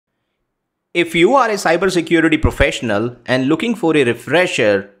If you are a cybersecurity professional and looking for a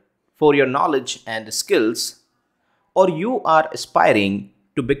refresher for your knowledge and skills, or you are aspiring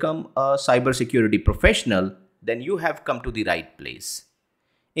to become a cybersecurity professional, then you have come to the right place.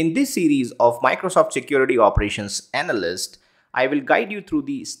 In this series of Microsoft Security Operations Analyst, I will guide you through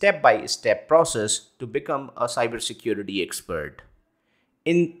the step-by-step process to become a cybersecurity expert.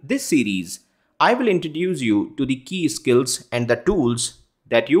 In this series, I will introduce you to the key skills and the tools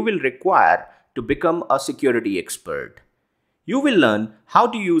that you will require to become a security expert. You will learn how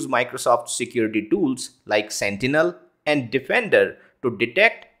to use Microsoft security tools like Sentinel and Defender to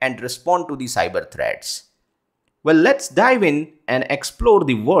detect and respond to the cyber threats. Well, let's dive in and explore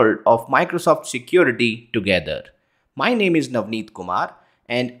the world of Microsoft security together. My name is Navnit Kumar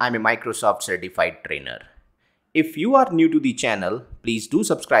and I'm a Microsoft certified trainer. If you are new to the channel, please do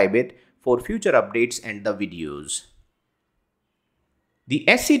subscribe it for future updates and the videos. The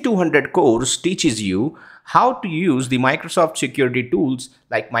SC-200 course teaches you how to use the Microsoft security tools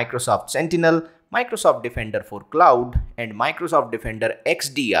like Microsoft Sentinel, Microsoft Defender for Cloud, and Microsoft Defender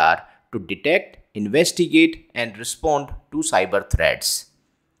XDR to detect, investigate, and respond to cyber threats.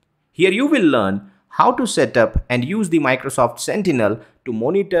 Here you will learn how to set up and use the Microsoft Sentinel to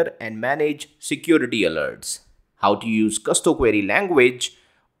monitor and manage security alerts, how to use Kusto query language,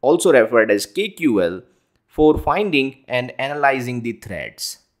 also referred as KQL, for finding and analyzing the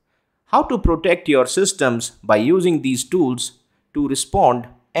threats, how to protect your systems by using these tools to respond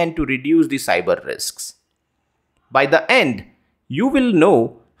and to reduce the cyber risks. By the end, you will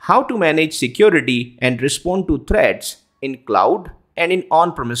know how to manage security and respond to threats in cloud and in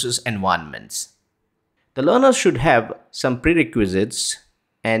on-premises environments. The learners should have some prerequisites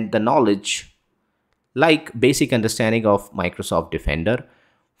and the knowledge like basic understanding of Microsoft Defender,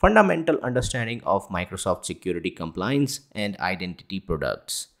 fundamental understanding of Microsoft security compliance and identity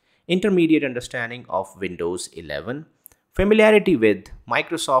products, intermediate understanding of Windows 11, familiarity with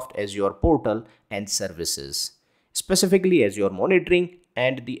Microsoft Azure portal and services, specifically Azure monitoring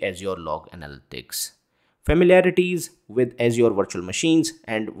and the Azure log analytics, familiarities with Azure virtual machines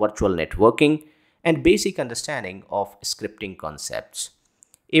and virtual networking, and basic understanding of scripting concepts.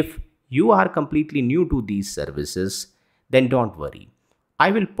 If you are completely new to these services, then don't worry. I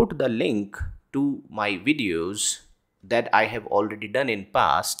will put the link to my videos that I have already done in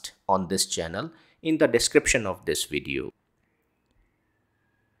past on this channel in the description of this video.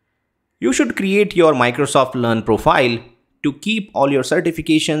 You should create your Microsoft Learn profile to keep all your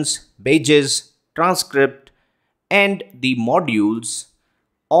certifications, badges, transcript, and the modules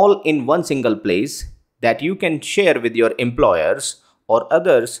all in one single place that you can share with your employers or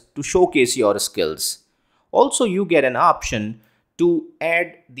others to showcase your skills. Also, you get an option to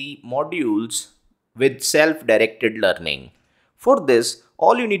add the modules with self-directed learning. For this,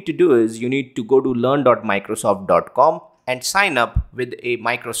 all you need to do is you need to go to learn.microsoft.com and sign up with a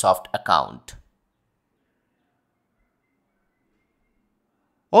Microsoft account.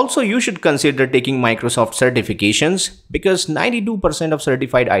 Also, you should consider taking Microsoft certifications because 92% of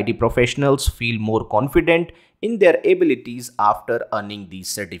certified IT professionals feel more confident in their abilities after earning these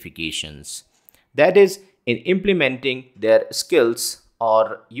certifications. That is, in implementing their skills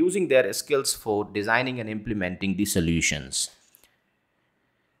or using their skills for designing and implementing the solutions.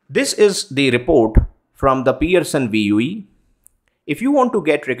 This is the report from the Pearson VUE. If you want to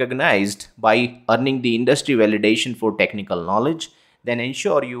get recognized by earning the industry validation for technical knowledge, then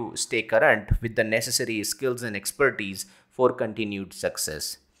ensure you stay current with the necessary skills and expertise for continued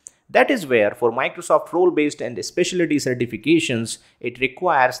success. That is where for Microsoft role-based and specialty certifications, it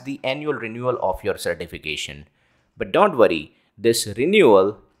requires the annual renewal of your certification. But don't worry, this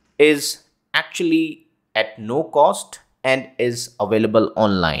renewal is actually at no cost and is available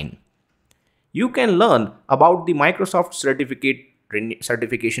online. You can learn about the Microsoft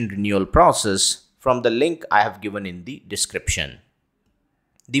certification renewal process from the link I have given in the description.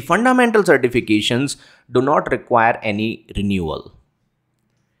 The fundamental certifications do not require any renewal.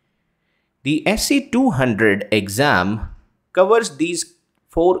 The SC-200 exam covers these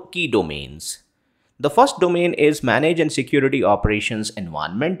 4 key domains. The first domain is Manage and Security Operations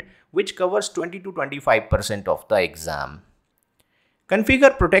Environment, which covers 20 to 25% of the exam.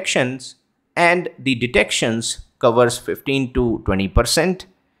 Configure Protections and the Detections covers 15 to 20%.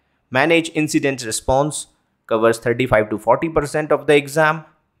 Manage Incident Response covers 35 to 40% of the exam.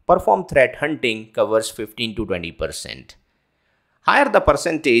 Perform Threat Hunting covers 15 to 20%. Higher the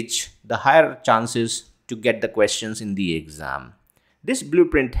percentage, the higher chances to get the questions in the exam. This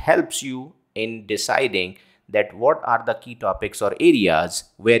blueprint helps you in deciding that what are the key topics or areas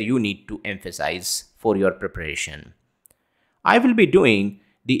where you need to emphasize for your preparation. I will be doing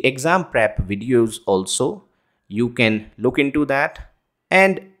the exam prep videos also. You can look into that,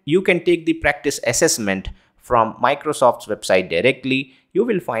 and you can take the practice assessment from Microsoft's website directly. You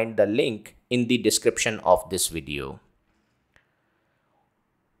will find the link in the description of this video.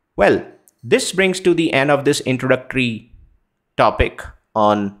 Well, this brings to the end of this introductory topic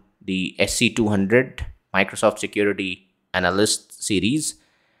on the SC-200 Microsoft Security Analyst series,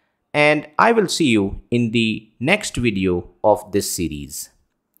 and I will see you in the next video of this series.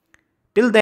 Till then,